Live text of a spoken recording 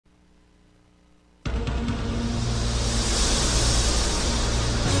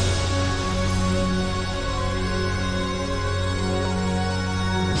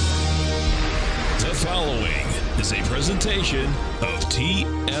presentation of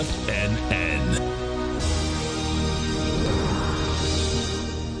TFNN.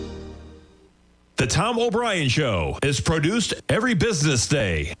 The Tom O'Brien Show is produced every business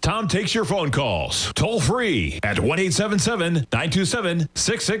day. Tom takes your phone calls toll free at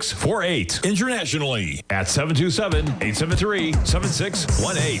 1-877-927-6648. Internationally at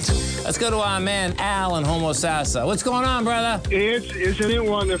 727-873-7618. Let's go to our man Al in Homosassa. What's going on, brother? Isn't it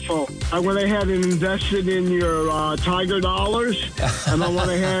wonderful? I went ahead and invested in your Tiger dollars, and I went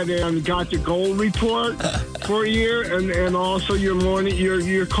ahead and got the gold report for a year, and also your morning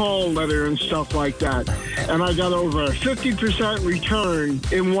your call letter and stuff like that. And I got over a 50% return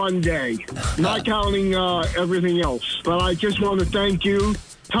in one day, not counting everything else. But I just want to thank you.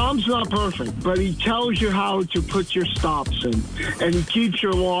 Tom's not perfect, but he tells you how to put your stops in, and he keeps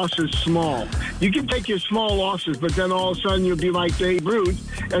your losses small. You can take your small losses, but then all of a sudden you'll be like Babe Ruth,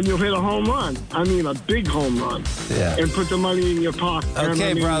 and you'll hit a home run. I mean, a big home run. Yeah. And put the money in your pocket.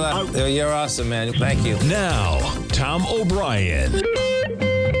 Okay, brother. You're awesome, man. Thank you. Now, Tom O'Brien.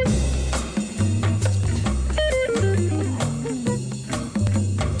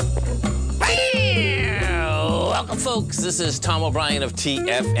 Welcome, folks. This is Tom O'Brien of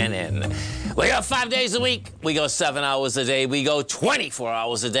TFNN. We go 5 days a week. We go 7 hours a day. We go 24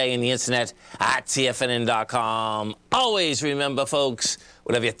 hours a day in the internet at TFNN.com. Always remember, folks,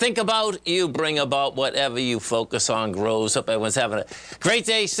 whatever you think about, you bring about. Whatever you focus on grows. Hope everyone's having a great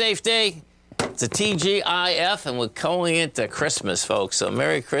day, safe day. It's a TGIF, and we're going into Christmas, folks. So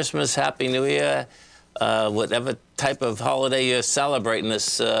Merry Christmas, Happy New Year, whatever type of holiday you're celebrating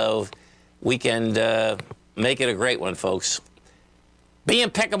this weekend. Make it a great one, folks. Be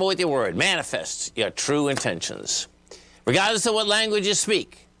impeccable with your word. Manifest your true intentions. Regardless of what language you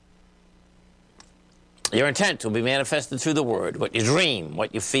speak, your intent will be manifested through the word. What you dream,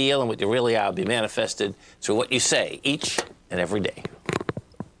 what you feel, and what you really are will be manifested through what you say each and every day.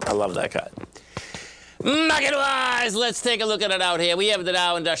 I love that card. Market-wise, let's take a look at it out here. We have the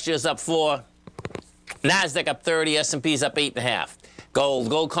Dow Industrials up 4. NASDAQ up 30. S&P's up 8.5.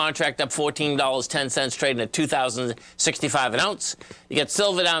 Gold contract up $14.10, trading at $2,065 an ounce. You get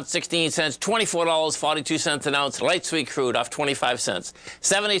silver down 16 cents, $24.42 an ounce. Light sweet crude off 25 cents,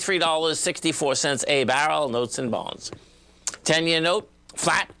 $73.64 a barrel. Notes and bonds. 10-year note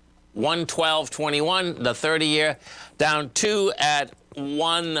flat, 112.21. The 30-year down 2 at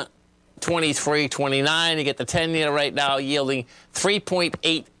 123.29. You get the 10-year right now yielding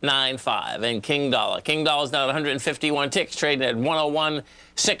 3.895. And King Dollar's down 151 ticks, trading at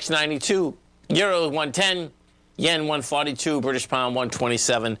 101.692. Euro 110, yen 142, British pound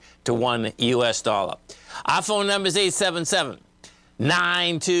 127 to 1 US dollar. Our phone number is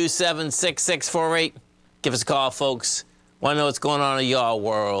 877-927-6648. Give us a call, folks. Want to know what's going on in your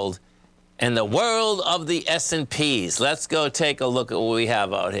world and the world of the S&Ps. Let's go take a look at what we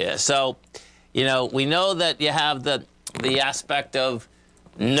have out here. So, you know, we know that you have the aspect of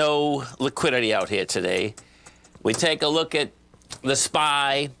no liquidity out here today. We take a look at the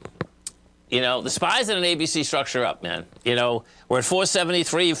SPY. You know, the SPY's in an ABC structure up, man. You know, we're at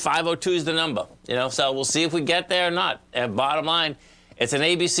 473, 502 is the number. You know, so we'll see if we get there or not. And bottom line, it's an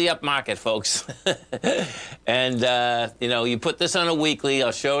ABC up market, folks. And, you know, you put this on a weekly.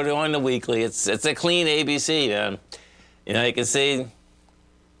 I'll show it on the weekly. It's a clean ABC, man. You know, you can see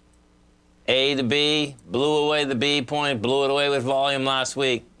A to B, blew away the B point, blew it away with volume last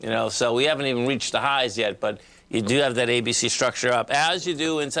week. You know, so we haven't even reached the highs yet, but you do have that ABC structure up, as you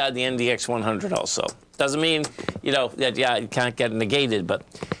do inside the NDX 100 also. Doesn't mean, you know, that, yeah, you can't get negated, but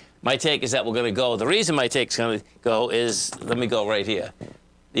my take is that we're going to go. The reason my take's going to go is, let me go right here.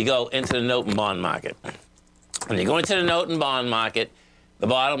 You go into the note and bond market. When you go into the note and bond market, the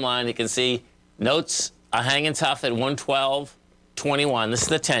bottom line, you can see notes are hanging tough at 112.21. This is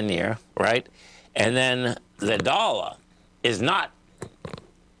the 10-year, right? And then the dollar is not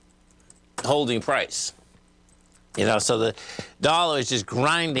holding price. You know, so the dollar is just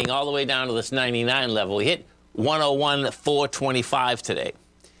grinding all the way down to this 99 level. We hit 101.425 today.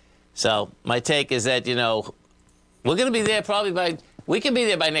 So my take is that, you know, we're going to be there probably we can be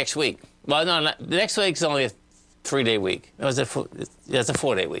there by next week. Well, no, next week's only a 3-day week. It's a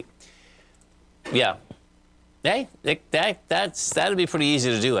 4-day week. Yeah. Hey, that'd be pretty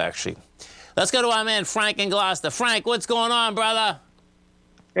easy to do, actually. Let's go to our man Frank in Gloucester. Frank, what's going on, brother?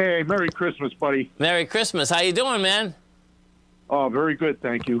 Hey, Merry Christmas, buddy. Merry Christmas. How you doing, man? Oh, very good,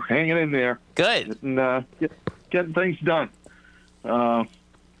 thank you. Hanging in there. Good. And getting things done. But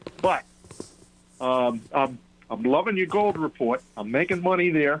I'm loving your gold report. I'm making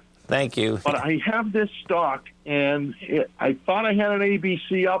money there. Thank you. But I have this stock, and I thought I had an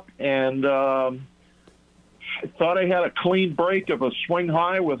ABC up, and thought I had a clean break of a swing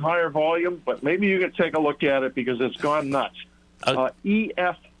high with higher volume, but maybe you could take a look at it because it's gone nuts.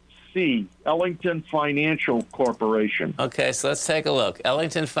 EFC, Ellington Financial Corporation. Okay, so let's take a look.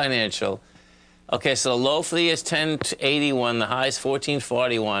 Ellington Financial. Okay, so the low for the year is 1081, the high is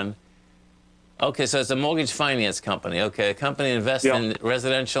 1441. Okay, so it's a mortgage finance company. Okay, a company invests in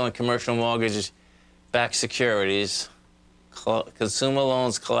residential and commercial mortgage-backed securities, consumer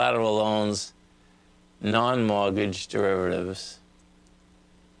loans, collateral loans, non-mortgage derivatives.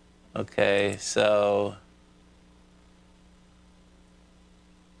 Okay, so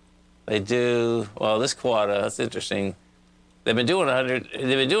they do, well, this quarter, that's interesting. They've been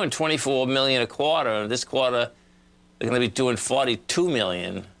doing 24 million a quarter. This quarter, they're going to be doing 42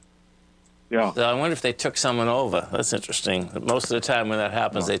 million. Yeah. So I wonder if they took someone over. That's interesting. Most of the time when that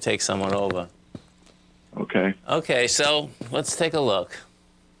happens, they take someone over. Okay. Okay, so let's take a look.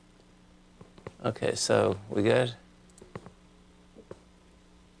 Okay, so we good?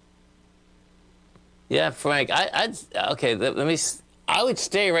 Yeah, Frank. Okay. Let me. I would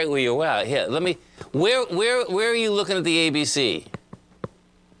stay right where you are. Here, let me. Where are you looking at the ABC?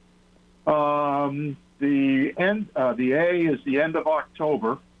 The end. The A is the end of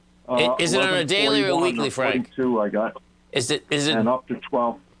October. Is it on a daily or a weekly, Frank? 42 I got. Is it? And up to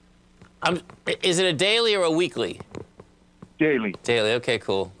 12. Is it a daily or a weekly? Daily. Daily. Okay,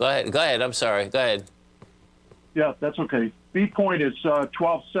 cool. Go ahead. Go ahead. I'm sorry. Go ahead. Yeah, that's okay. B point is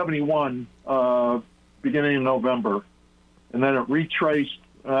 1271 beginning of November, and then it retraced.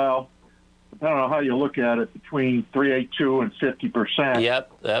 Depending on how you look at it, between 382 and 50%.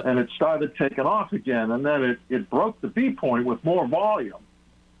 Yep. And it started taking off again, and then it broke the B point with more volume,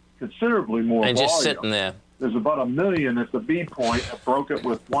 considerably more volume. And just sitting there. There's about 1 million at the B point. It broke it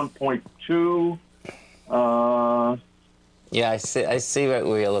with 1.2. Yeah, I see right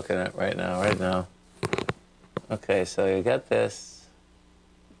where you're looking at right now. Okay, so you got this.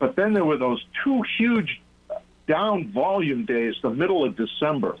 But then there were those two huge down volume days, the middle of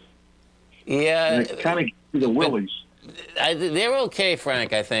December. Yeah. And it kind of gave the willies. They're okay,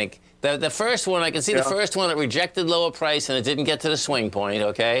 Frank, I think. The first one, I can see the first one, it rejected lower price and it didn't get to the swing point,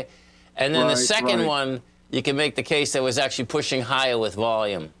 okay? And then the second one, you can make the case that was actually pushing higher with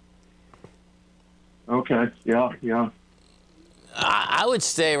volume. Okay, yeah. I would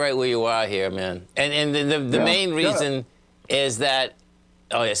stay right where you are here, man. And the main reason is that,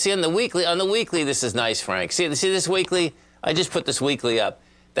 oh yeah, see on the weekly this is nice, Frank. See this weekly? I just put this weekly up.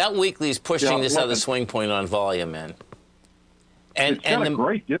 That weekly is pushing this other swing point on volume, man. And it's got a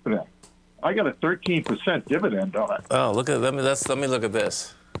great dividend. I got a 13% dividend on it. Oh, look at let me look at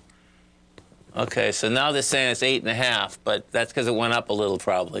this. Okay, so now they're saying it's 8.5, but that's because it went up a little,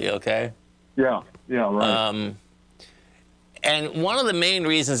 probably. Okay. Yeah, right. And one of the main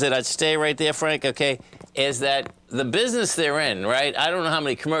reasons that I'd stay right there, Frank, okay, is that the business they're in, right? I don't know how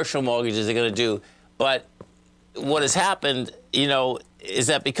many commercial mortgages they're going to do, but what has happened, you know, is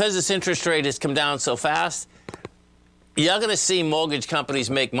that because this interest rate has come down so fast, you're going to see mortgage companies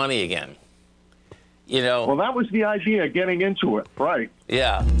make money again. You know. Well, that was the idea, getting into it, right?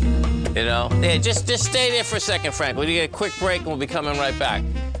 Yeah. You know. Yeah, just stay there for a second, Frank. We'll get a quick break and we'll be coming right back.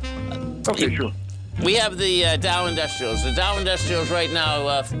 Okay, sure. We have the Dow Industrials. The Dow Industrials right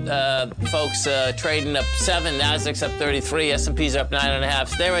now, folks, trading up 7, Nasdaq's up 33, S&P's up 9.5.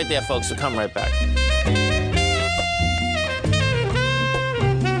 Stay right there, folks. We'll come right back.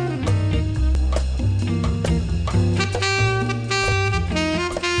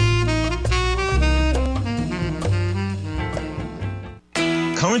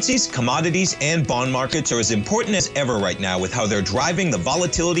 Currencies, commodities, and bond markets are as important as ever right now with how they're driving the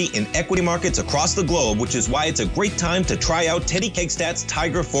volatility in equity markets across the globe, which is why it's a great time to try out Teddy Kegstat's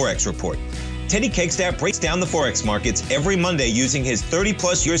Tiger Forex Report. Teddy Kegstat breaks down the Forex markets every Monday using his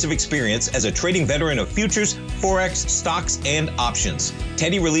 30-plus years of experience as a trading veteran of futures, Forex, stocks, and options.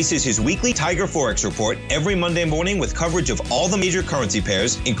 Teddy releases his weekly Tiger Forex Report every Monday morning with coverage of all the major currency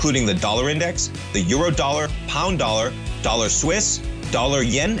pairs, including the dollar index, the euro dollar, pound dollar, dollar Swiss, dollar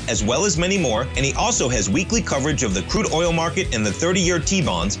yen, as well as many more, and he also has weekly coverage of the crude oil market and the 30-year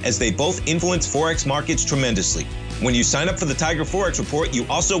T-bonds, as they both influence Forex markets tremendously. When you sign up for the Tiger Forex Report, you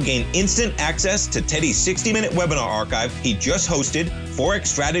also gain instant access to Teddy's 60-minute webinar archive he just hosted, Forex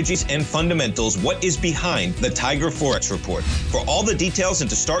Strategies and Fundamentals, What is Behind the Tiger Forex Report. For all the details and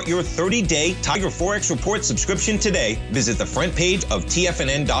to start your 30-day Tiger Forex Report subscription today, visit the front page of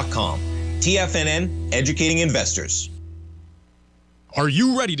TFNN.com. TFNN, educating investors. Are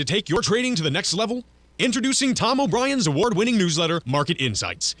you ready to take your trading to the next level? Introducing Tom O'Brien's award-winning newsletter, Market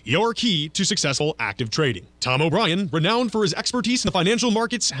Insights, your key to successful active trading. Tom O'Brien, renowned for his expertise in the financial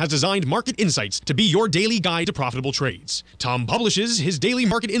markets, has designed Market Insights to be your daily guide to profitable trades. Tom publishes his daily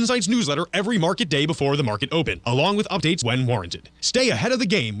Market Insights newsletter every market day before the market open, along with updates when warranted. Stay ahead of the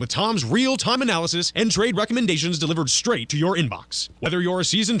game with Tom's real-time analysis and trade recommendations delivered straight to your inbox. Whether you're a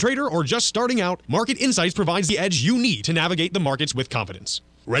seasoned trader or just starting out, Market Insights provides the edge you need to navigate the markets with confidence.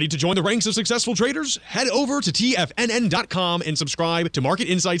 Ready to join the ranks of successful traders? Head over to TFNN.com and subscribe to Market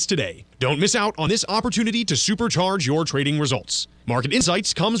Insights today. Don't miss out on this opportunity to supercharge your trading results. Market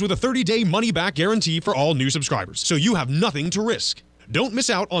Insights comes with a 30-day money-back guarantee for all new subscribers, so you have nothing to risk. Don't miss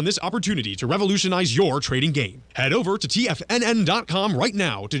out on this opportunity to revolutionize your trading game. Head over to TFNN.com right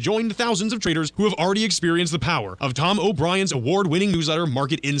now to join the thousands of traders who have already experienced the power of Tom O'Brien's award-winning newsletter,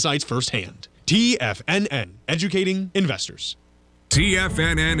 Market Insights, firsthand. TFNN, educating investors.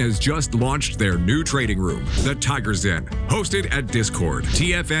 TFNN has just launched their new trading room, the Tiger's Den. Hosted at Discord,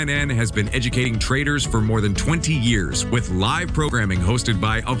 TFNN has been educating traders for more than 20 years with live programming hosted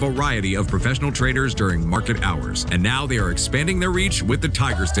by a variety of professional traders during market hours. And now they are expanding their reach with the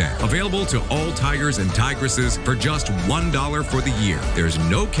Tiger's Den, available to all tigers and tigresses for just $1 for the year. There's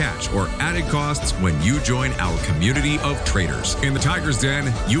no catch or added costs when you join our community of traders. In the Tiger's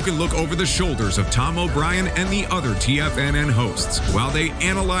Den, you can look over the shoulders of Tom O'Brien and the other TFNN hosts while they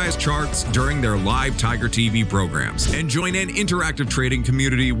analyze charts during their live Tiger TV programs, and join an interactive trading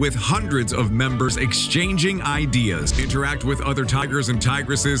community with hundreds of members exchanging ideas. Interact with other tigers and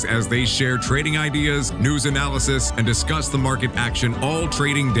tigresses as they share trading ideas, news analysis, and discuss the market action all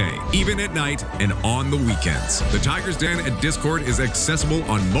trading day, even at night and on the weekends. The Tiger's Den at Discord is accessible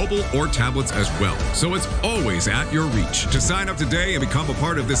on mobile or tablets as well, so it's always at your reach. To sign up today and become a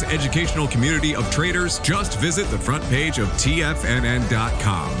part of this educational community of traders, just visit the front page of TFNN.com.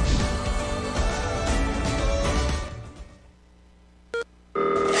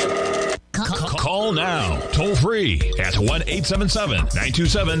 Call now, toll free at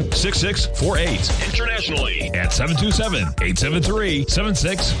 1-877-927-6648. Internationally at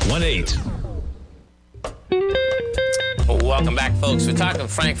 727-873-7618. Welcome back, folks. We're talking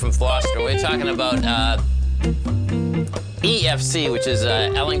Frank from Gloucester. We're talking about EFC, which is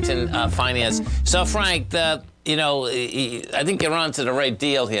Ellington Finance. So, Frank, I think you're on to the right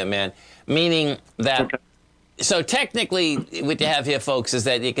deal here, man. Meaning that, okay. So technically, what you have here, folks, is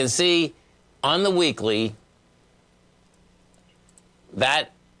that you can see on the weekly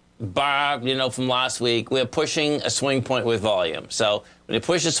that bar, from last week, we're pushing a swing point with volume. So when you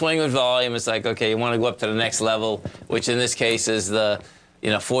push a swing with volume, it's like, okay, you want to go up to the next level, which in this case is the,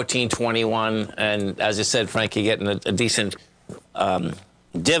 1421. And as you said, Frank, you're getting a decent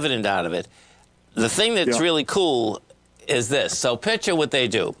dividend out of it. The thing that's really cool is this. So picture what they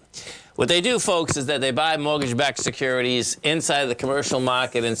do. What they do, folks, is that they buy mortgage-backed securities inside the commercial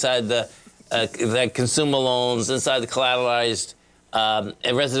market, inside the consumer loans, inside the collateralized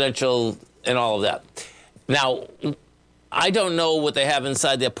residential, and all of that. Now, I don't know what they have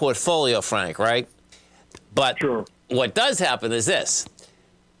inside their portfolio, Frank, right? But what does happen is this.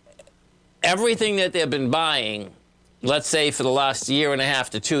 Everything that they've been buying, let's say for the last year and a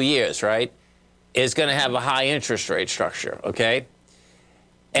half to 2 years, right, is going to have a high interest rate structure, okay?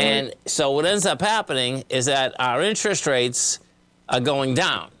 And so what ends up happening is that our interest rates are going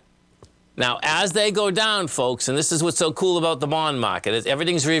down. Now, as they go down, folks, and this is what's so cool about the bond market, is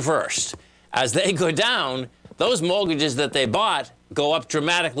everything's reversed. As they go down, those mortgages that they bought go up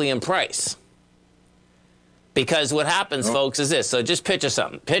dramatically in price. Because what happens, folks, is this. So just picture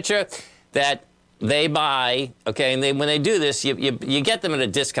something. Picture that they buy, okay, and when they do this, you get them at a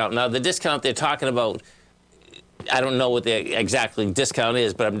discount. Now, the discount they're talking about, I don't know what the exactly discount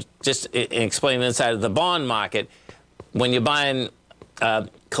is, but I'm just explaining inside of the bond market, when you're buying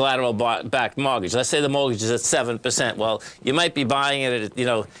collateral-backed mortgage, let's say the mortgage is at 7%. Well, you might be buying it at,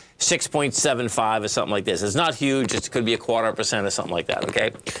 6.75 or something like this. It's not huge. It could be 0.25% or something like that,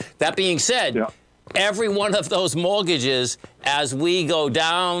 okay? That being said, every one of those mortgages, as we go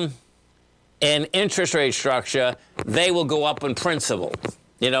down in interest rate structure, they will go up in principal,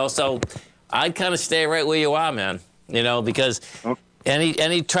 so I'd kind of stay right where you are, man, because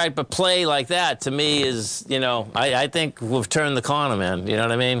any type of play like that to me is, I think we've turned the corner, man, you know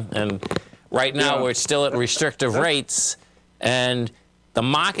what I mean? And right now we're still at restrictive rates, and the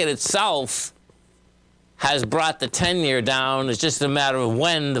market itself has brought the 10-year down. It's just a matter of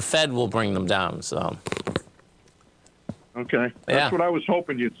when the Fed will bring them down, so. Okay. That's what I was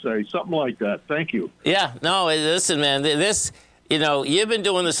hoping you'd say. Something like that. Thank you. Yeah. No, listen, man. This, you've been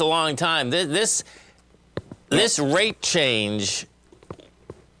doing this a long time. This rate change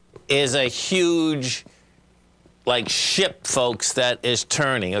is a huge like ship, folks, that is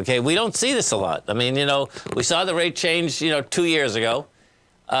turning, okay? We don't see this a lot. I mean, you know, we saw the rate change, 2 years ago.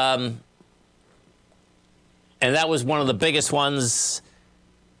 And that was one of the biggest ones,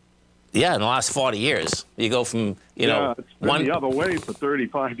 in the last 40 years. You go from, it's been the other way for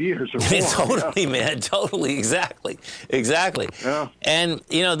 35 years or more. Totally, man. Totally. Exactly. Yeah. And,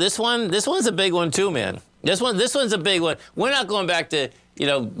 this one's a big one too, man. This one's a big one. We're not going back to,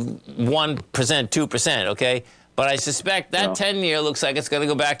 1%, 2%, okay? But I suspect that 10-year looks like it's going to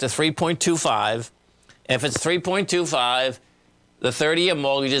go back to 3.25. If it's 3.25, the 30-year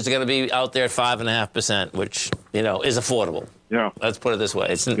mortgages are going to be out there at 5.5%, which, is affordable. Yeah. Let's put it this way.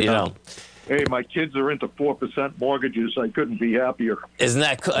 It's, Hey, my kids are into 4% mortgages. I couldn't be happier. Isn't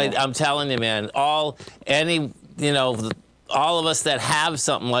that cool? I'm telling you, man. All of us that have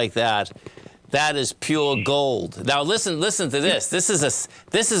something like that, that is pure gold. Now, listen to this. This is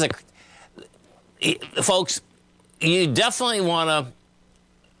a, folks, you definitely want to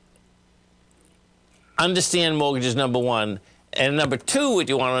understand mortgages, number one. And number two, what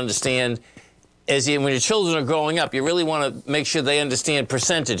you want to understand is when your children are growing up, you really want to make sure they understand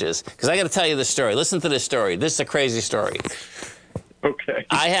percentages. Because I got to tell you this story. Listen to this story. This is a crazy story. Okay.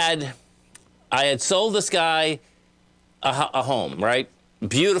 I had sold this guy a home, right?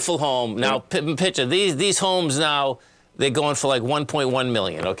 Beautiful home. Now, picture these homes now, they're going for like 1.1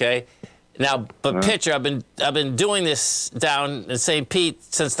 million. Okay. Now, but picture, I've been doing this down in St. Pete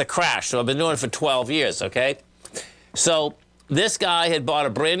since the crash, so I've been doing it for 12 years. Okay. So this guy had bought a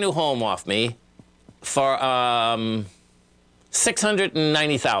brand new home off me for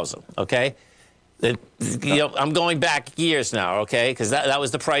 $690,000. Okay. I'm going back years now. Okay, because that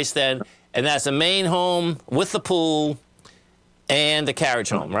was the price then, and that's a main home with the pool and a carriage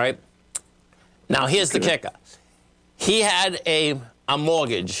home, right? Now, here's the kicker. He had a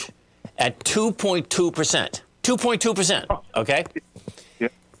mortgage at 2.2%. 2.2%, okay? Yeah.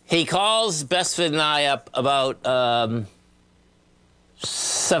 He calls Bestford and I up about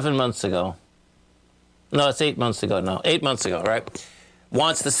 7 months ago. No, it's 8 months ago now. 8 months ago, right?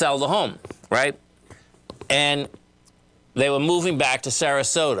 Wants to sell the home, right? And they were moving back to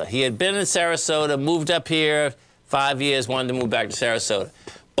Sarasota. He had been in Sarasota, moved up here 5 years, wanted to move back to Sarasota.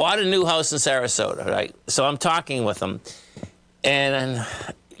 Bought a new house in Sarasota, right? So I'm talking with him, and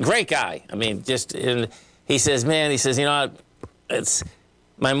great guy. I mean, and he says, man, it's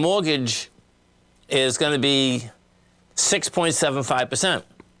my mortgage is going to be 6.75%.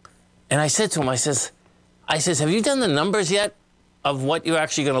 And I said to him, I says, have you done the numbers yet of what you're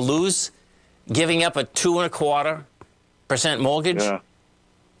actually going to lose giving up a 2.25% mortgage? Yeah.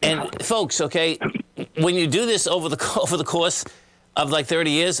 And folks, okay, when you do this over the course of like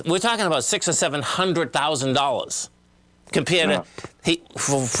 30 years, we're talking about $600,000 or $700,000 compared to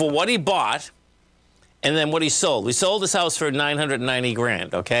for what he bought and then what he sold. We sold this house for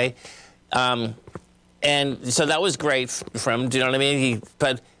 $990,000, okay? And so that was great for him. Do you know what I mean?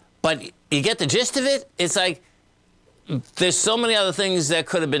 But you get the gist of it. It's like there's so many other things that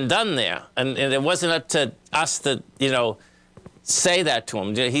could have been done there, and it wasn't up to us to say that to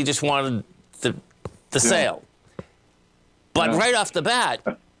him. He just wanted the sale. But right off the bat,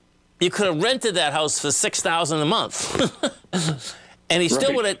 you could have rented that house for $6,000 a month. And he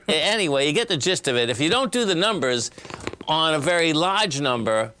still would have, anyway, you get the gist of it. If you don't do the numbers on a very large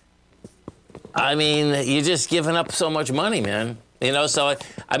number, I mean, you're just giving up so much money, man. So,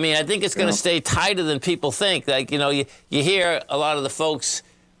 I mean, I think it's going to stay tighter than people think. Like, you hear a lot of the folks,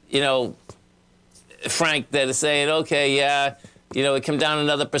 Frank, that are saying, okay, it come down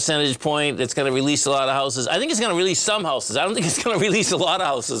another percentage point. It's going to release a lot of houses. I think it's going to release some houses. I don't think it's going to release a lot of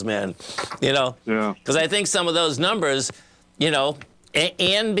houses, man. Yeah. Because I think some of those numbers,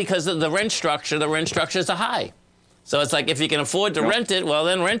 and because of the rent structures are high. So it's like if you can afford to rent it, well,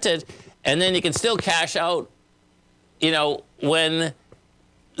 then rent it. And then you can still cash out, when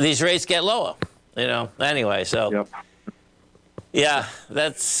these rates get lower, Anyway, so. Yep. Yeah,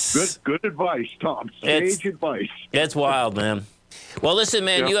 that's... Good advice, Tom. Sage advice. It's wild, man. Well, listen,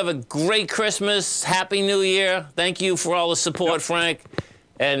 man, you have a great Christmas. Happy New Year. Thank you for all the support, Frank.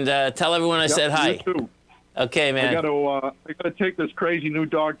 And tell everyone I said hi. You too. Okay, man. I got to take this crazy new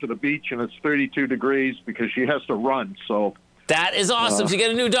dog to the beach, and it's 32 degrees because she has to run, so... That is awesome. So you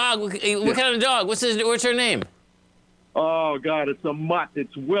get a new dog. What kind of dog? What's her name? Oh, God, it's a mutt.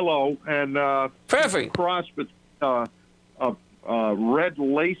 It's Willow, and... Perfect. Cross between Red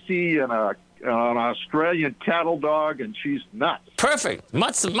Lacey and an Australian cattle dog, and she's nuts. Perfect.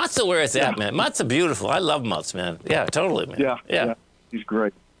 Mutts are where it's at, man. Mutts are beautiful. I love mutts, man. Yeah, totally, man. Yeah. He's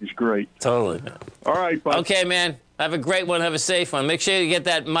great. Totally, man. All right, bud. Okay, man. Have a great one. Have a safe one. Make sure you get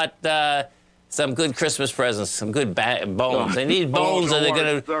that mutt some good Christmas presents, some good bones. They need bones, or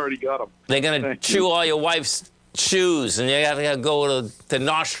they're gonna chew all your wife's shoes, and you gotta go to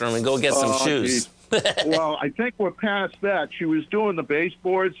Nordstrom and go get some shoes. Well, I think we're past that. She was doing the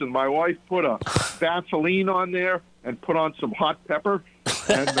baseboards, and my wife put a Vaseline on there and put on some hot pepper,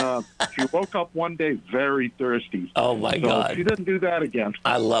 and she woke up one day very thirsty. Oh, my God. She didn't do that again.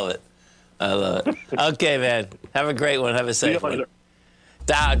 I love it. I love it. Okay, man. Have a great one. Have a safe one.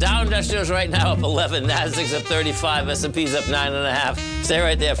 Dow Industrials right now up 11, Nasdaq's up 35, S&P's up 9.5. Stay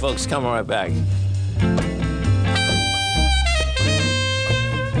right there, folks. Come right back.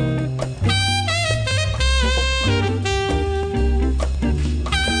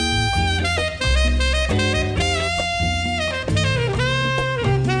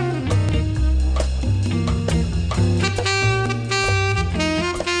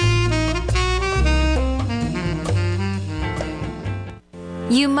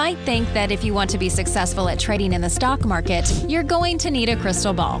 You might think that if you want to be successful at trading in the stock market, you're going to need a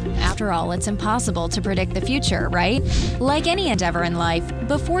crystal ball. After all, it's impossible to predict the future, right? Like any endeavor in life,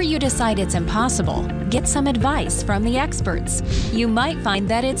 before you decide it's impossible, get some advice from the experts. You might find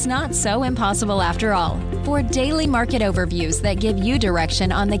that it's not so impossible after all. For daily market overviews that give you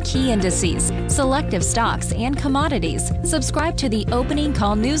direction on the key indices, selective stocks, and commodities, subscribe to the Opening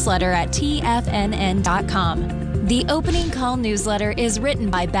Call newsletter at TFNN.com. The Opening Call newsletter is written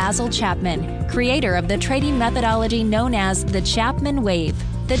by Basil Chapman, creator of the trading methodology known as the Chapman Wave.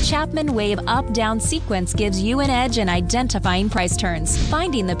 The Chapman Wave up-down sequence gives you an edge in identifying price turns,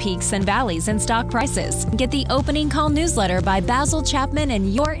 finding the peaks and valleys in stock prices. Get the Opening Call newsletter by Basil Chapman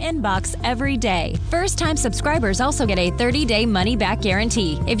in your inbox every day. First-time subscribers also get a 30-day money-back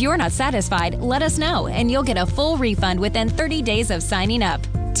guarantee. If you're not satisfied, let us know, and you'll get a full refund within 30 days of signing up.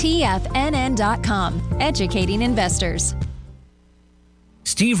 TFNN.com, educating investors.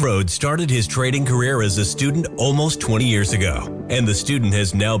 Steve Rhodes started his trading career as a student almost 20 years ago, and the student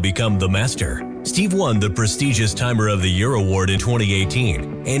has now become the master. Steve won the prestigious Timer of the Year award in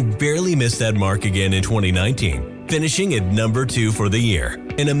 2018 and barely missed that mark again in 2019, finishing at number 2 for the year.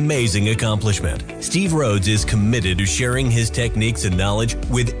 An amazing accomplishment. Steve Rhodes is committed to sharing his techniques and knowledge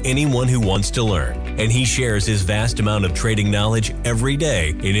with anyone who wants to learn, and he shares his vast amount of trading knowledge every day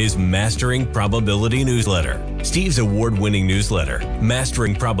in his Mastering Probability newsletter. Steve's award-winning newsletter,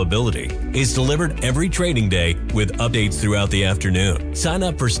 Mastering Probability, is delivered every trading day with updates throughout the afternoon. Sign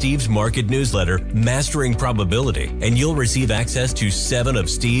up for Steve's market newsletter, Mastering Probability, and you'll receive access to 7 of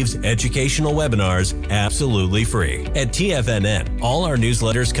Steve's educational webinars absolutely free. At TFNN, all our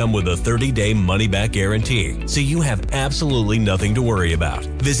newsletters come with a 30-day money-back guarantee, so you have absolutely nothing to worry about.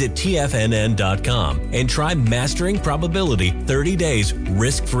 Visit TFNN.com and try Mastering Probability 30 days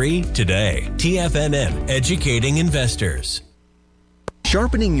risk-free today. TFNN, educating investors.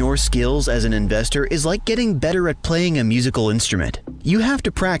 Sharpening your skills as an investor is like getting better at playing a musical instrument. You have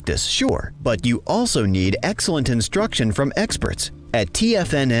to practice, sure, but you also need excellent instruction from experts. At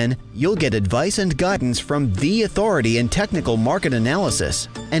TFNN, you'll get advice and guidance from the authority in technical market analysis.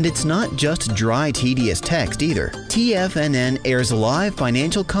 And it's not just dry, tedious text either. TFNN airs live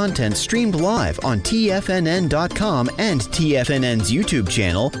financial content streamed live on TFNN.com and TFNN's YouTube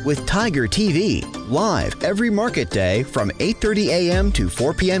channel with Tiger TV, live every market day from 8:30 a.m. to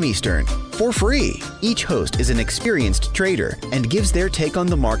 4 p.m. Eastern. For free. Each host is an experienced trader and gives their take on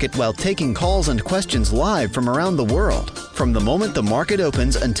the market while taking calls and questions live from around the world. From the moment the market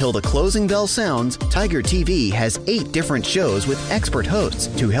opens until the closing bell sounds, Tiger TV has 8 different shows with expert hosts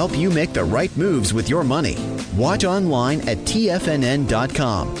to help you make the right moves with your money. Watch online at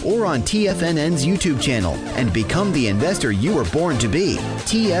TFNN.com or on TFNN's YouTube channel and become the investor you were born to be.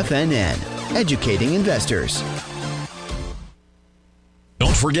 TFNN, educating investors.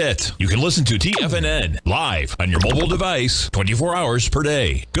 Don't forget, you can listen to TFNN live on your mobile device 24 hours per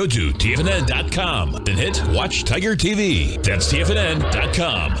day. Go to TFNN.com, then hit Watch Tiger TV. That's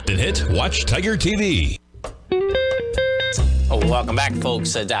TFNN.com, then hit Watch Tiger TV. Oh, welcome back,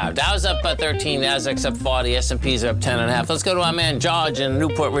 folks. Dow's up 13, Nasdaq's up 40, S&P's are up 10.5. Let's go to our man George in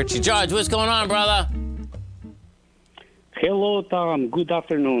Newport Richie. George, what's going on, brother? Hello, Tom. Good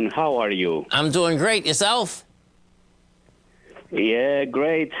afternoon. How are you? I'm doing great. Yourself? Yeah,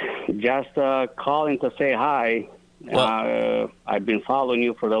 great. Just calling to say hi. Well, I've been following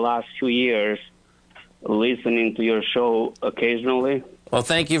you for the last 2 years, listening to your show occasionally. Well,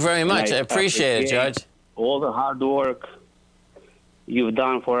 thank you very much. I appreciate it, George. All the hard work you've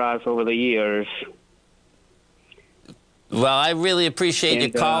done for us over the years. Well, I really appreciate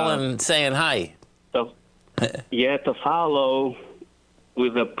you calling and saying hi. To follow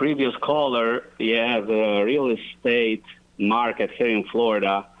with the previous caller, the real estate market here in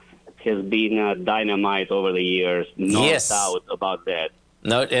Florida has been dynamite over the years. No Yes. doubt about that.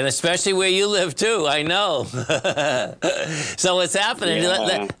 No, and especially where you live too. I know. So what's happening?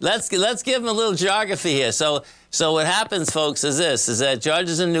 Yeah. Let's give them a little geography here. So what happens, folks, is this: is that Judge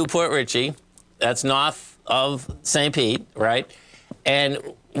is in Newport Richey, that's north of St. Pete, right? And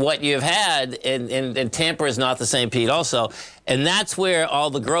what you've had, and Tampa is north of St. Pete also, and that's where all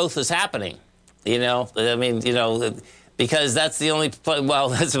the growth is happening. You know, I mean, you know, because that's the only, well,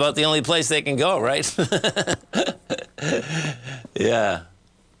 that's about the only place they can go, right? Yeah,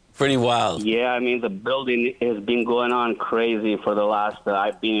 pretty wild. Yeah, I mean, the building has been going on crazy for the last,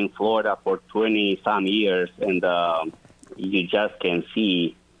 I've been in Florida for 20-some years, and you just can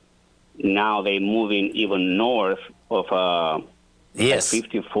see now they're moving even north of Yes.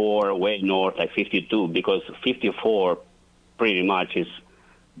 54, way north, like 52, because 54 pretty much is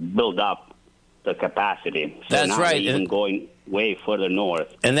built up the capacity. So That's now right. they're even going way further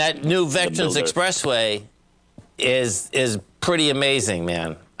north. And that new Veterans builders. Expressway is pretty amazing,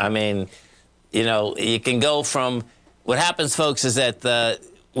 man. I mean, you know, you can go from, what happens, folks, is that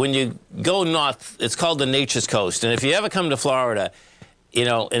when you go north, it's called the Nature's Coast. And if you ever come to Florida, you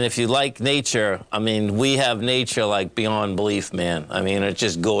know, and if you like nature, I mean, we have nature like beyond belief, man. I mean, it's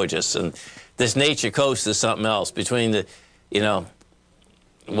just gorgeous. And this Nature Coast is something else between the, you know,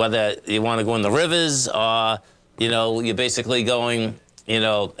 whether you want to go in the rivers or, you know, you're basically going, you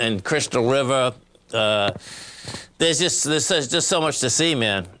know, in Crystal River. There's just so much to see,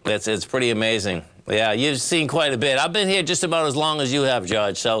 man. It's pretty amazing. Yeah, you've seen quite a bit. I've been here just about as long as you have,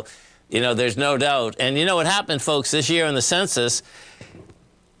 Judge. So, you know, there's no doubt. And you know what happened, folks, this year in the census?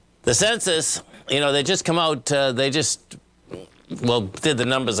 The census, you know, they just come out, they just, well, did the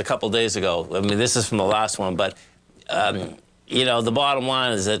numbers a couple days ago. I mean, this is from the last one, but, you know, the bottom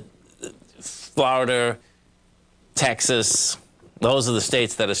line is that Florida, Texas, those are the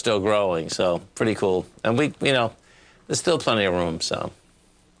states that are still growing, so pretty cool. And we, you know, there's still plenty of room, so.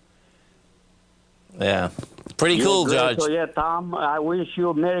 Yeah, pretty cool, Great. Judge. So, yeah, Tom, I wish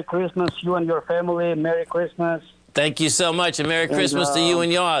you Merry Christmas, you and your family, Merry Christmas. Thank you so much, and Merry Christmas to you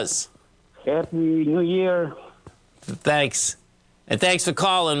and yours. Happy New Year. Thanks. And thanks for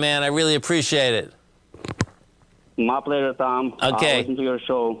calling, man. I really appreciate it. My pleasure, Tom. Okay. I'll listen to your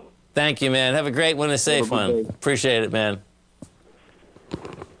show. Thank you, man. Have a great one, a safe Have a good one. day. Appreciate it, man.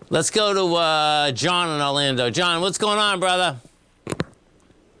 Let's go to John in Orlando. John, what's going on, brother?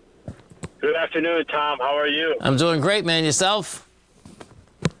 Good afternoon, Tom. How are you? I'm doing great, man. Yourself?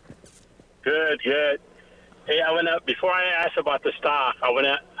 Good. Hey, before I ask about the stock, I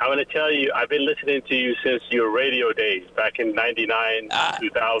wanna tell you I've been listening to you since your radio days back in '99,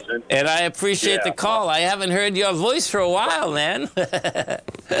 2000. And I appreciate the call. I haven't heard your voice for a while, man.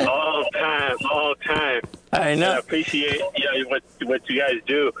 Long time. I know. And I appreciate what you guys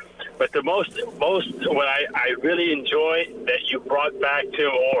do. But the most what I really enjoy that you brought back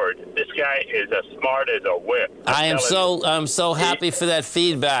Tim Ord. This guy is as smart as a whip. I'm so happy for that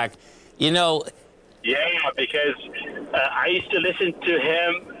feedback. You know. Yeah, because I used to listen to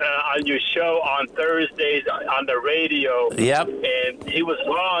him on your show on Thursdays on the radio. Yep. And he was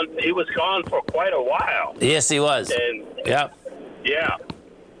gone for quite a while. Yes, he was. And yep. Yeah.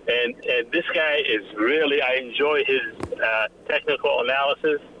 And this guy is really, I enjoy his technical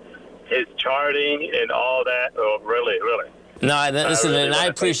analysis, his charting, and all that. Oh, really. No, listen, and I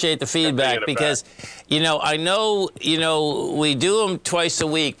appreciate the feedback because, you know, I know, you know, we do them twice a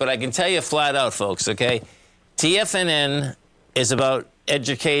week, but I can tell you flat out, folks, okay? TFNN is about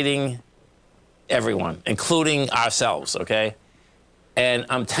educating everyone, including ourselves, okay? And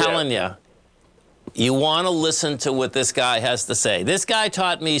I'm telling you, you want to listen to what this guy has to say. This guy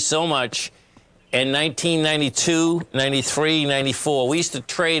taught me so much in 1992, 93, 94. We used to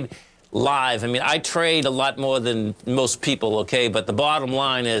trade live. I mean, I trade a lot more than most people, okay? But the bottom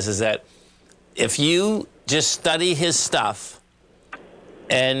line is that if you just study his stuff,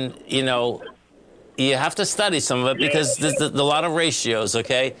 and, you know, you have to study some of it because there's a lot of ratios,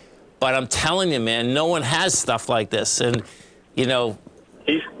 okay? But I'm telling you, man, no one has stuff like this. And, you know,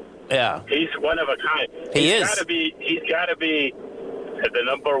 he's one of a kind. He is. He's got to be the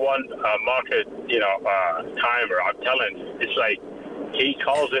number one market, timer. I'm telling you, it's like, he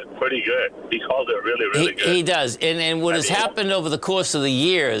calls it pretty good. He calls it really good. He does. And what has happened over the course of the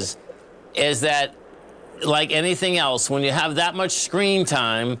years is that, like anything else, when you have that much screen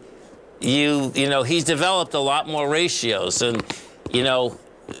time, you know, he's developed a lot more ratios. And, you know,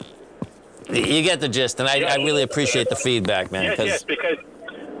 you get the gist. And I really appreciate the feedback, man. Yes, because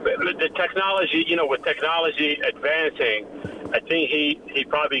the technology, with technology advancing, I think he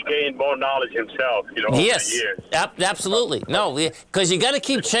probably gained more knowledge himself, over the years. Absolutely. No, because you got to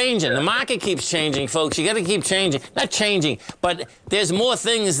keep changing. The market keeps changing, folks. You got to keep changing. Not changing, but there's more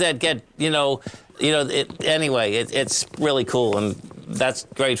things that get, anyway, it's really cool, and that's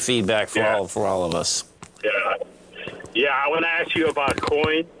great feedback for all of us. Yeah, I want to ask you about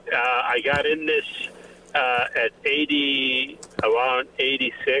coin. I got in this at around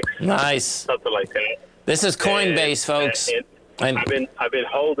 86. Nice. Something like that. This is Coinbase, folks. And I've been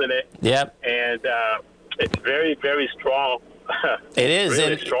holding it. Yep. And it's very, very strong. It is.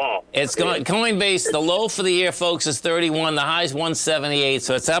 Really strong. It's going Coinbase. The low for the year, folks, is 31. The high is 178.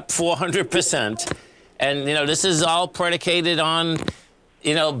 So it's up 400%. And this is all predicated on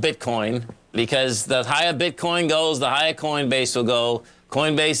Bitcoin, because the higher Bitcoin goes, the higher Coinbase will go.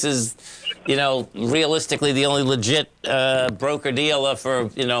 Coinbase is, realistically the only legit broker dealer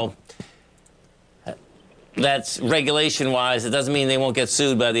for, that's regulation-wise. It doesn't mean they won't get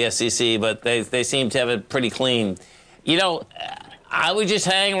sued by the SEC, but they seem to have it pretty clean. I would just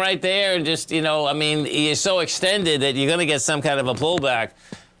hang right there and just, you're so extended that you're going to get some kind of a pullback.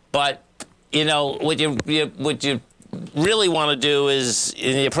 But, what you really want to do is,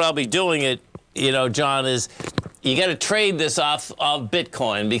 and you're probably doing it, John, is you got to trade this off of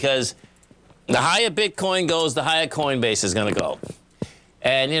Bitcoin, because the higher Bitcoin goes, the higher Coinbase is going to go.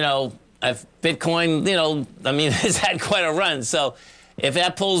 And, if Bitcoin, it's had quite a run. So if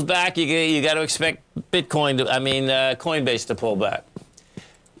that pulls back, you got to expect Coinbase to pull back.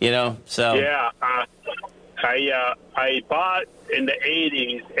 So. Yeah, I bought in the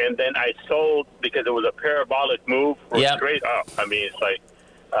 80s, and then I sold because it was a parabolic move. It was straight up. It's like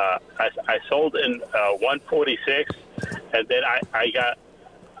I sold in 146, and then I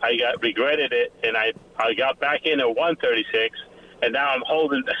regretted it, and I got back in at 136. And now I'm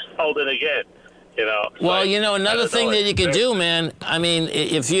holding again, Well, another thing that you could do, man.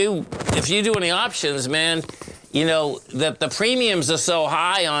 If you do any options, man, the premiums are so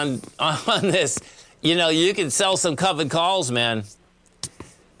high on this. You can sell some covered calls, man.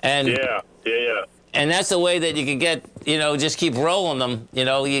 And yeah. And that's the way that you can get, just keep rolling them. You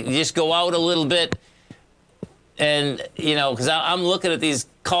just go out a little bit. And, because I'm looking at these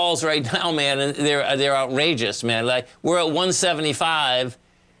calls right now, man, and they're outrageous, man. Like, we're at 175,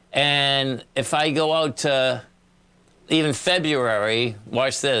 and if I go out to even February,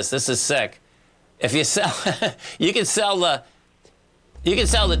 watch this. This is sick. If you sell, you can sell the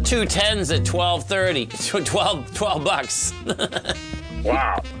 210s at $12.30, 12 bucks.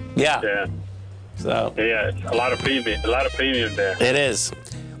 Wow. Yeah. So. Yeah, it's a lot of premium there. It is.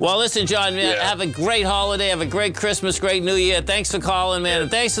 Well, listen, John, man, have a great holiday. Have a great Christmas, great New Year. Thanks for calling, man.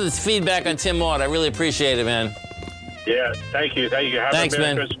 And thanks for the feedback on Tim Mort. I really appreciate it, man. Yeah, thank you. Thanks,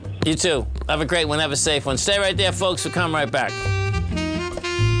 man. Christmas. You too. Have a great one. Have a safe one. Stay right there, folks. We'll come right back.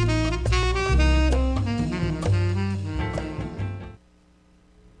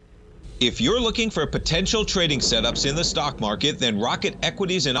 If you're looking for potential trading setups in the stock market, then Rocket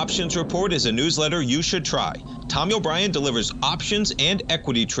Equities and Options Report is a newsletter you should try. Tommy O'Brien delivers options and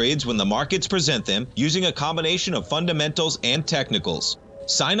equity trades when the markets present them, using a combination of fundamentals and technicals.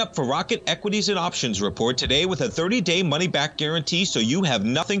 Sign up for Rocket Equities and Options Report today with a 30-day money-back guarantee, so you have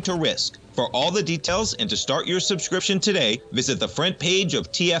nothing to risk. For all the details and to start your subscription today, visit the front page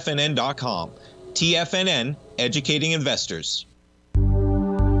of TFNN.com. TFNN, educating investors.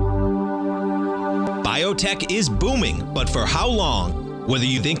 Biotech is booming, but for how long? Whether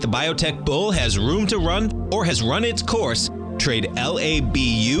you think the biotech bull has room to run or has run its course, trade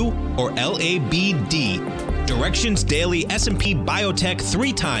LABU or LABD. Direction's daily S&P Biotech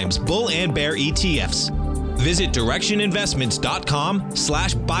 3 times bull and bear ETFs. Visit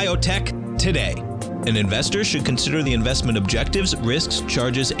directioninvestments.com/biotech today. An investor should consider the investment objectives, risks,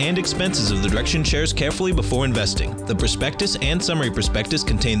 charges, and expenses of the Direction shares carefully before investing. The prospectus and summary prospectus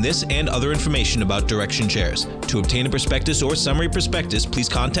contain this and other information about Direction shares. To obtain a prospectus or summary prospectus, please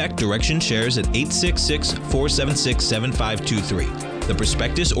contact Direction shares at 866-476-7523. The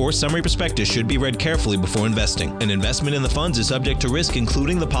prospectus or summary prospectus should be read carefully before investing. An investment in the funds is subject to risk,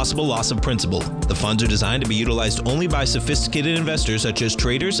 including the possible loss of principal. The funds are designed to be utilized only by sophisticated investors such as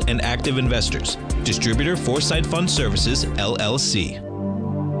traders and active investors. Distributor Foresight Fund Services, LLC.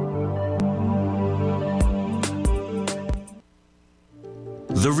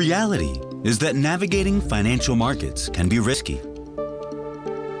 The reality is that navigating financial markets can be risky.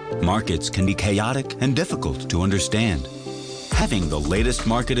 Markets can be chaotic and difficult to understand. Having the latest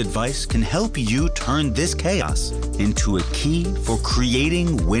market advice can help you turn this chaos into a key for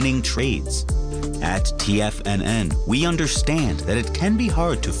creating winning trades. At TFNN, we understand that it can be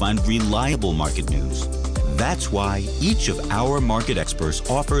hard to find reliable market news. That's why each of our market experts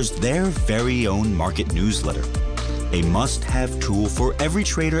offers their very own market newsletter. A must-have tool for every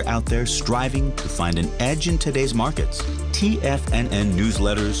trader out there striving to find an edge in today's markets. TFNN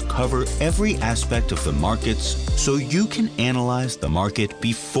newsletters cover every aspect of the markets so you can analyze the market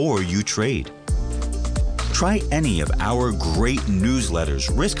before you trade. Try any of our great newsletters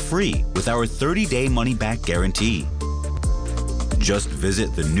risk-free with our 30-day money-back guarantee. Just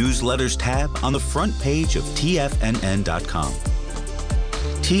visit the Newsletters tab on the front page of TFNN.com.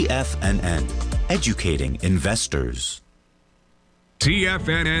 TFNN, educating investors.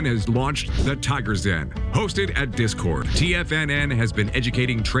 TFNN has launched the Tiger's Den. Hosted at Discord, TFNN has been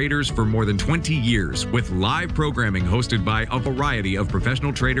educating traders for more than 20 years with live programming hosted by a variety of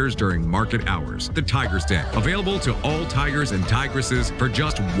professional traders during market hours. The Tiger's Den, available to all tigers and tigresses for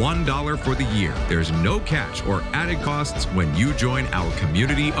just $1 for the year. There's no catch or added costs when you join our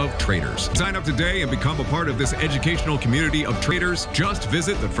community of traders. Sign up today and become a part of this educational community of traders. Just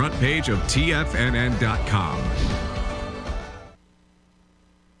visit the front page of TFNN.com.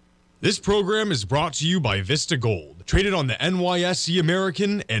 This program is brought to you by Vista Gold, traded on the NYSE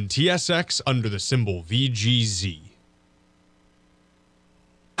American and TSX under the symbol VGZ.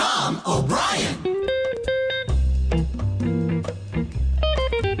 Tom O'Brien.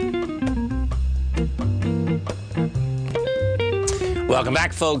 Welcome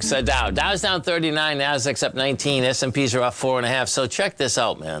back, folks. Dow's down 39, Nasdaq's up 19, S&Ps are up 4.5. So check this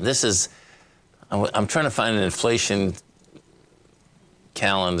out, man. This is, I'm trying to find an inflation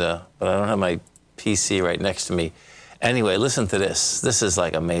calendar, but I don't have my PC right next to me. Anyway, listen to this. This is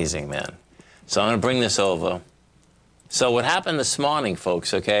like amazing, man. So I'm going to bring this over. So what happened this morning,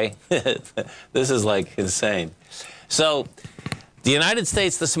 folks, okay? This is like insane. So the United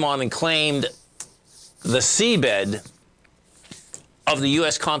States this morning claimed the seabed of the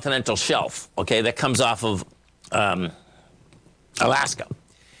U.S. continental shelf, okay, that comes off of Alaska.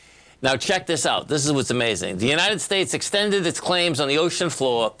 Now, check this out. This is what's amazing. The United States extended its claims on the ocean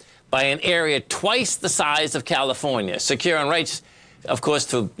floor by an area twice the size of California, securing rights, of course,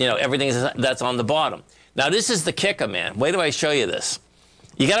 to everything that's on the bottom. Now, this is the kicker, man. Wait till I show you this.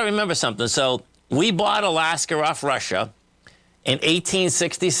 You got to remember something. So we bought Alaska off Russia in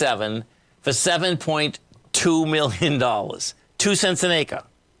 1867 for $7.2 million. 2 cents an acre.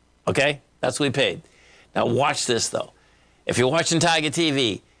 Okay? That's what we paid. Now, watch this, though. If you're watching Tiger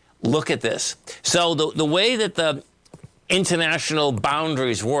TV, look at this. So the way that the international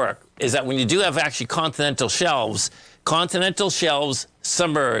boundaries work is that when you do have actually continental shelves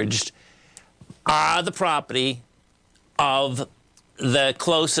submerged are the property of the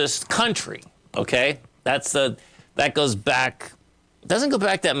closest country, okay? That goes back, doesn't go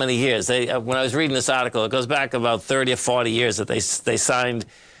back that many years. When I was reading this article, it goes back about 30 or 40 years that they signed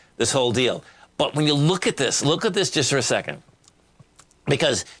this whole deal. But when you look at this just for a second.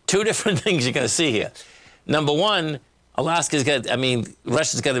 Because two different things you're going to see here. Number one, Russia's got to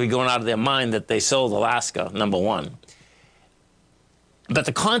be going out of their mind that they sold Alaska, number one. But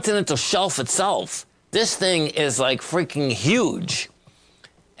the continental shelf itself, this thing is like freaking huge.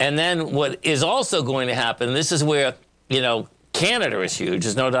 And then what is also going to happen, this is where, Canada is huge,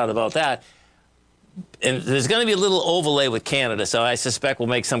 there's no doubt about that. And there's going to be a little overlay with Canada, so I suspect we'll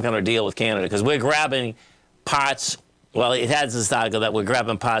make some kind of deal with Canada, because we're grabbing parts. Well, it has this article that we're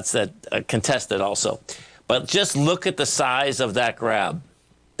grabbing parts that are contested also. But just look at the size of that grab.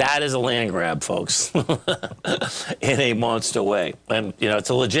 That is a land grab, folks, in a monster way. And, it's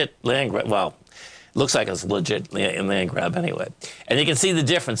a legit land grab. Well, it looks like it's a legit land grab anyway. And you can see the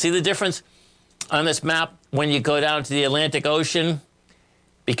difference. See the difference on this map when you go down to the Atlantic Ocean?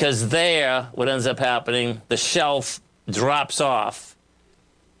 Because there, what ends up happening, the shelf drops off.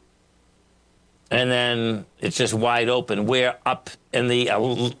 And then it's just wide open. Where up in the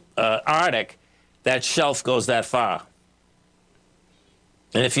Arctic, that shelf goes that far.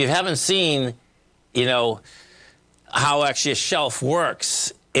 And if you haven't seen, how actually a shelf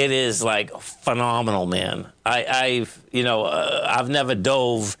works, it is like phenomenal, man. I've never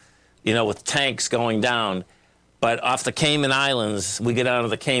dove, with tanks going down, but off the Cayman Islands, we get out of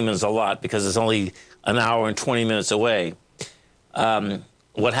the Caymans a lot because it's only an hour and 20 minutes away.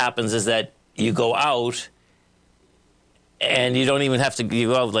 What happens is that you go out, and you don't even have to, you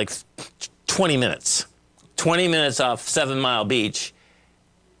go out like 20 minutes. 20 minutes off 7 Mile Beach,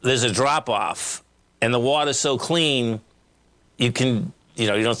 there's a drop-off, and the water's so clean, you can, you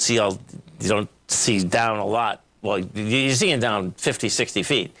don't see down a lot. Well, you're seeing down 50, 60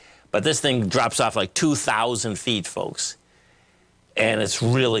 feet. But this thing drops off like 2,000 feet, folks. And it's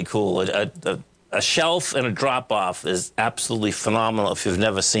really cool. a shelf and a drop-off is absolutely phenomenal if you've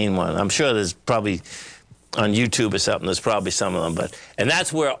never seen one. I'm sure there's probably on YouTube or something, there's probably some of them. And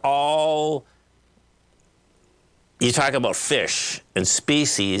that's where all, you talk about fish and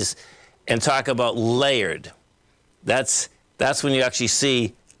species and talk about layered. That's when you actually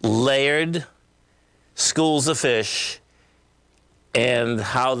see layered schools of fish and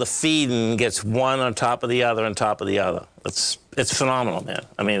how the feeding gets one on top of the other on top of the other. It's phenomenal, man.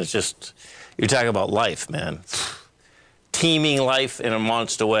 I mean, it's just, you're talking about life, man. Teeming life in a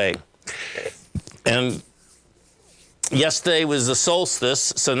monster way. And yesterday was the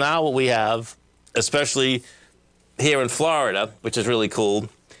solstice, so now what we have, especially here in Florida, which is really cool,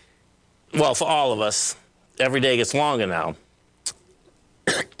 well, for all of us, every day gets longer now.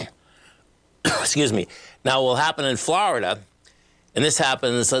 Excuse me. Now, what will happen in Florida, and this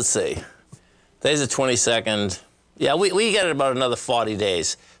happens, let's see, today's the 22nd. Yeah, we get about another 40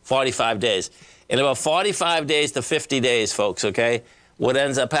 days, 45 days. In about 45 days to 50 days, folks, okay, what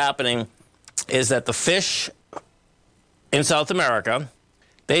ends up happening is that the fish in South America,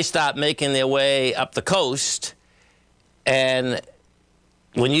 they stop making their way up the coast, and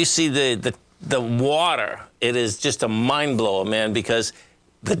when you see the water, it is just a mind blower, man, because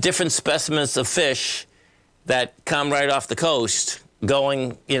the different specimens of fish that come right off the coast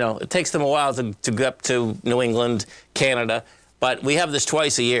going, you know, it takes them a while to get up to New England, Canada, but we have this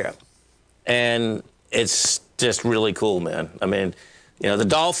twice a year, and it's just really cool, man. I mean, you know, the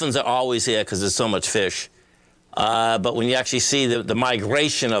dolphins are always here because there's so much fish, but when you actually see the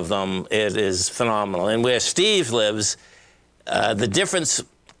migration of them, it is phenomenal. And where Steve lives, the difference,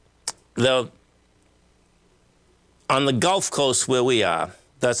 on the Gulf Coast where we are,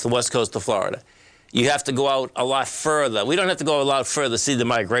 that's the west coast of Florida, you have to go out a lot further. We don't have to go a lot further to see the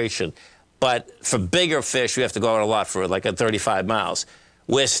migration, but for bigger fish, we have to go out a lot further, like at 35 miles.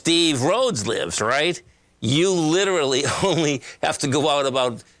 Where Steve Rhodes lives, right, you literally only have to go out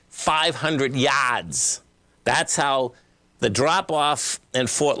about 500 yards. That's how the drop-off in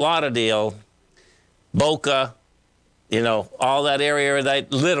Fort Lauderdale, Boca, you know, all that area,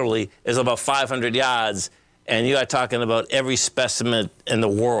 that literally is about 500 yards, and you are talking about every specimen in the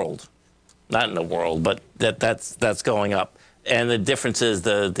world. Not in the world, but that's going up. And the difference is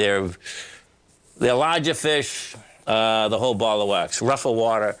they're larger fish, the whole ball of wax. Rougher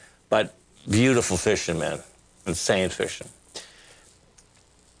water, but beautiful fishing, man. Insane fishing.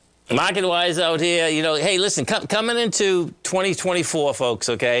 Market-wise out here, you know, hey, listen, coming into 2024, folks,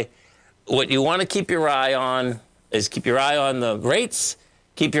 okay, what you want to keep your eye on is keep your eye on the rates,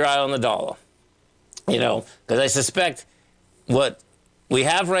 keep your eye on the dollar. You know, because I suspect what we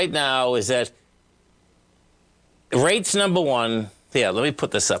have right now is that rates number one, yeah, let me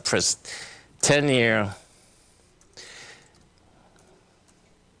put this up for 10-year.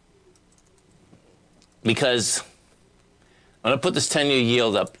 Because I'm going to put this 10-year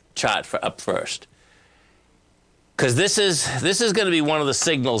yield chart up first. Because this is going to be one of the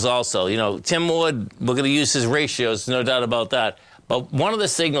signals also. You know, Tim Ward, we're going to use his ratios, no doubt about that. But one of the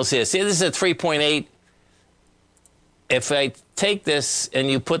signals here, see, this is at 3.8. If I take this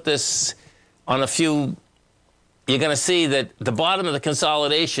and you put this on a few, you're going to see that the bottom of the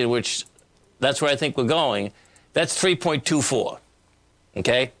consolidation, which that's where I think we're going, that's 3.24,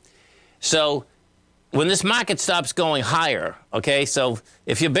 okay? So when this market stops going higher, okay, so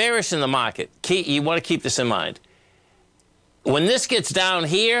if you're bearish in the market, you want to keep this in mind. When this gets down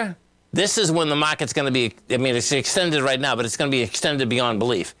here, this is when the market's going to be, I mean, it's extended right now, but it's going to be extended beyond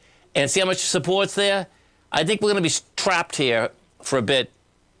belief. And see how much support's there? I think we're going to be trapped here for a bit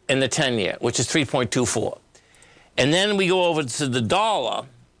in the 10-year, which is 3.24. And then we go over to the dollar,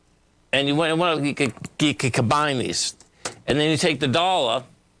 and you could combine these. And then you take the dollar,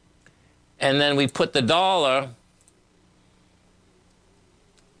 and then we put the dollar,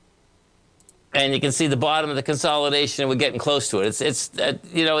 and you can see the bottom of the consolidation, and we're getting close to it. It's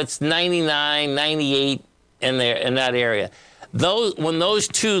you know, it's 99, 98 in that area. When those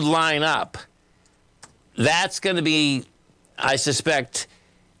two line up, that's going to be, I suspect,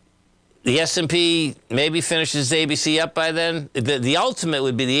 the S&P maybe finishes ABC up by then. The ultimate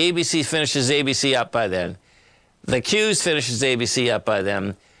would be the ABC finishes ABC up by then. The Qs finishes ABC up by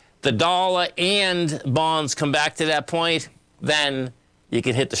then. The dollar and bonds come back to that point, then you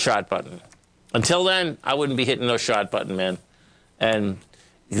can hit the short button. Until then, I wouldn't be hitting no short button, man. And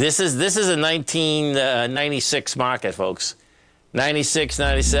this is a 1996 market, folks. 96,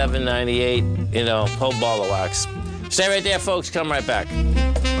 97, 98, you know, whole ball of wax. Stay right there, folks. Come right back.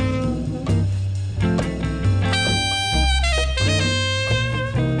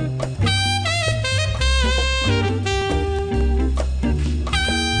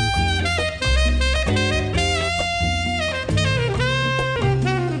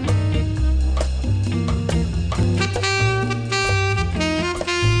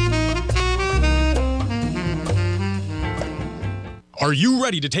 Are you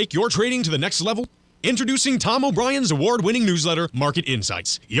ready to take your trading to the next level? Introducing Tom O'Brien's award-winning newsletter, Market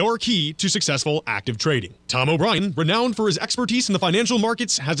Insights, your key to successful active trading. Tom O'Brien, renowned for his expertise in the financial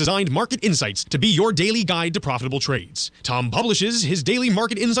markets, has designed Market Insights to be your daily guide to profitable trades. Tom publishes his daily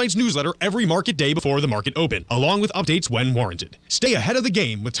Market Insights newsletter every market day before the market open, along with updates when warranted. Stay ahead of the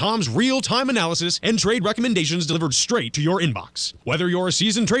game with Tom's real-time analysis and trade recommendations delivered straight to your inbox. Whether you're a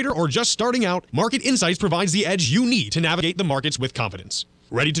seasoned trader or just starting out, Market Insights provides the edge you need to navigate the markets with confidence.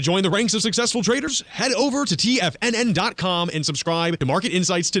 Ready to join the ranks of successful traders? Head over to TFNN.com and subscribe to Market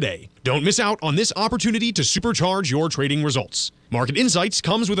Insights today. Don't miss out on this opportunity to supercharge your trading results. Market Insights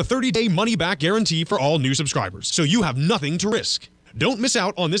comes with a 30-day money-back guarantee for all new subscribers, so you have nothing to risk. Don't miss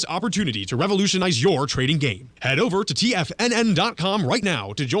out on this opportunity to revolutionize your trading game. Head over to TFNN.com right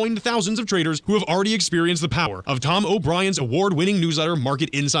now to join the thousands of traders who have already experienced the power of Tom O'Brien's award-winning newsletter, Market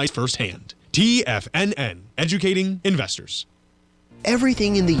Insights, firsthand. TFNN, educating investors.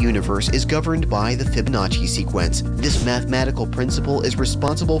 Everything in the universe is governed by the Fibonacci sequence. This mathematical principle is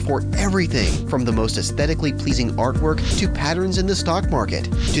responsible for everything from the most aesthetically pleasing artwork to patterns in the stock market.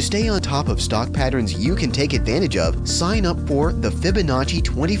 To stay on top of stock patterns you can take advantage of, sign up for the Fibonacci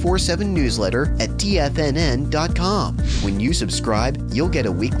 24/7 newsletter at TFNN.com. When you subscribe, you'll get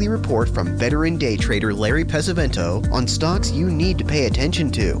a weekly report from veteran day trader Larry Pesavento on stocks you need to pay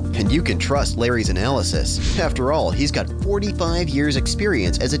attention to. And you can trust Larry's analysis. After all, he's got 45 years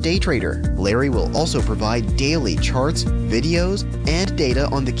experience as a day trader. Larry will also provide daily charts, videos, and data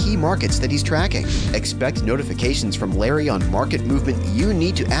on the key markets that he's tracking. Expect notifications from Larry on market movement you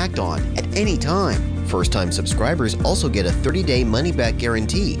need to act on at any time. First-time subscribers also get a 30-day money-back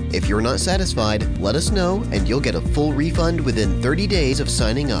guarantee. If you're not satisfied, let us know and you'll get a full refund within 30 days of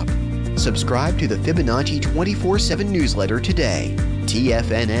signing up. Subscribe to the Fibonacci 24/7 newsletter today.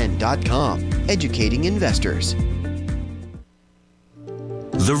 TFNN.com, educating investors.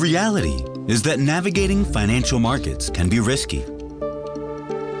 The reality is that navigating financial markets can be risky.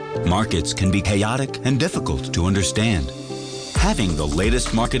 Markets can be chaotic and difficult to understand. Having the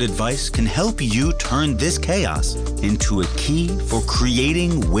latest market advice can help you turn this chaos into a key for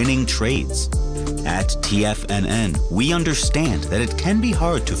creating winning trades. At TFNN, we understand that it can be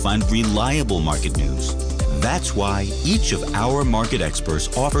hard to find reliable market news. That's why each of our market experts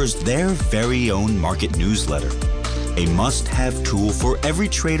offers their very own market newsletter. A must-have tool for every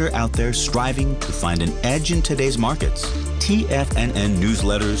trader out there striving to find an edge in today's markets. TFNN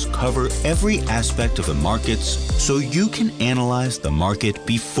newsletters cover every aspect of the markets so you can analyze the market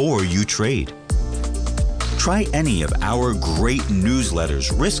before you trade. Try any of our great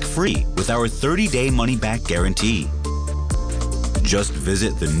newsletters risk-free with our 30-day money-back guarantee. Just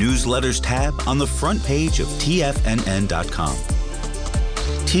visit the Newsletters tab on the front page of TFNN.com.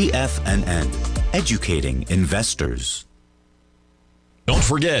 TFNN. Educating investors. Don't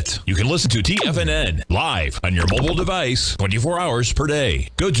forget, you can listen to TFNN live on your mobile device 24 hours per day.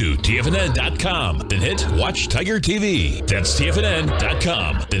 Go to TFNN.com, then hit Watch Tiger TV. That's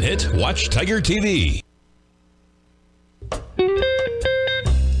TFNN.com, then hit Watch Tiger TV.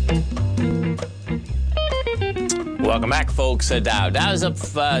 Welcome back, folks. Dow's up.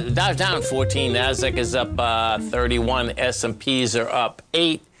 Dow's down 14. Nasdaq is up 31. S&Ps are up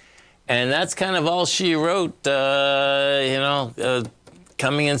 8. And that's kind of all she wrote,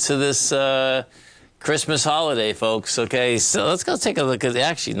 coming into this Christmas holiday, folks. Okay, so let's go take a look at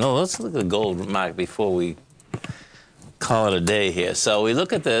let's look at the gold market before we call it a day here. So we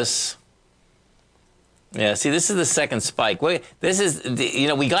look at this. Yeah, see, this is the second spike. This is,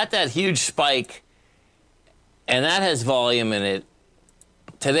 we got that huge spike, and that has volume in it.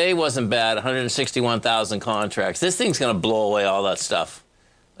 Today wasn't bad, 161,000 contracts. This thing's going to blow away all that stuff.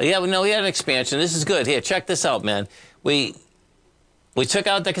 Yeah, we had an expansion. This is good. Here, check this out, man. We took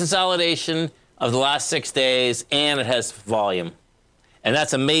out the consolidation of the last 6 days, and it has volume. And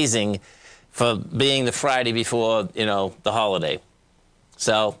that's amazing for being the Friday before, the holiday.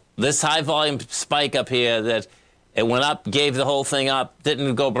 So this high volume spike up here that it went up, gave the whole thing up,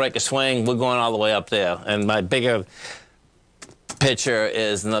 didn't go break a swing. We're going all the way up there. And my bigger picture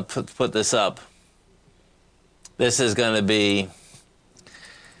is, and I'll put this up. This is going to be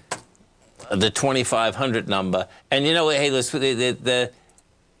the 2,500 number. And hey, listen, the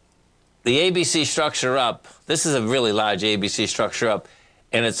ABC structure up, this is a really large ABC structure up,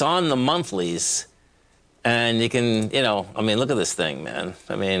 and it's on the monthlies. And you can, look at this thing, man.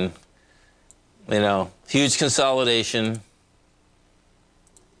 Huge consolidation,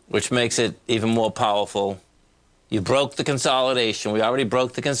 which makes it even more powerful. You broke the consolidation. We already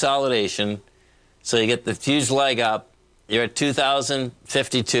broke the consolidation. So you get the huge leg up. You're at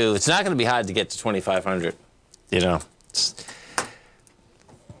 2,052. It's not going to be hard to get to 2,500.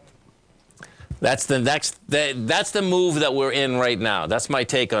 That's the move that we're in right now. That's my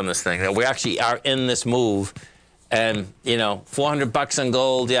take on this thing. That we actually are in this move, and you know, $400 on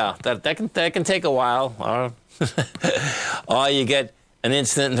gold. Yeah, that can take a while. Or you get an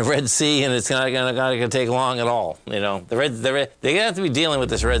incident in the Red Sea, and it's not gonna take long at all. You know, they're gonna have to be dealing with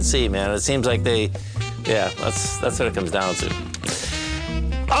this Red Sea, man. It seems like that's what it comes down to.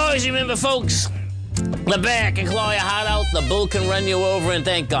 Always remember, folks. The bear can claw your heart out, the bull can run you over, and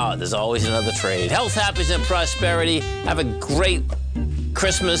thank God there's always another trade. Health, happiness, and prosperity. Have a great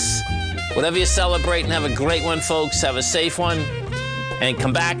Christmas. Whatever you're celebrating, have a great one, folks. Have a safe one. And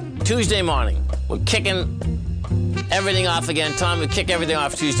come back Tuesday morning. We're kicking everything off again. Tom, we kick everything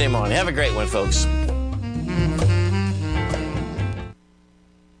off Tuesday morning. Have a great one, folks.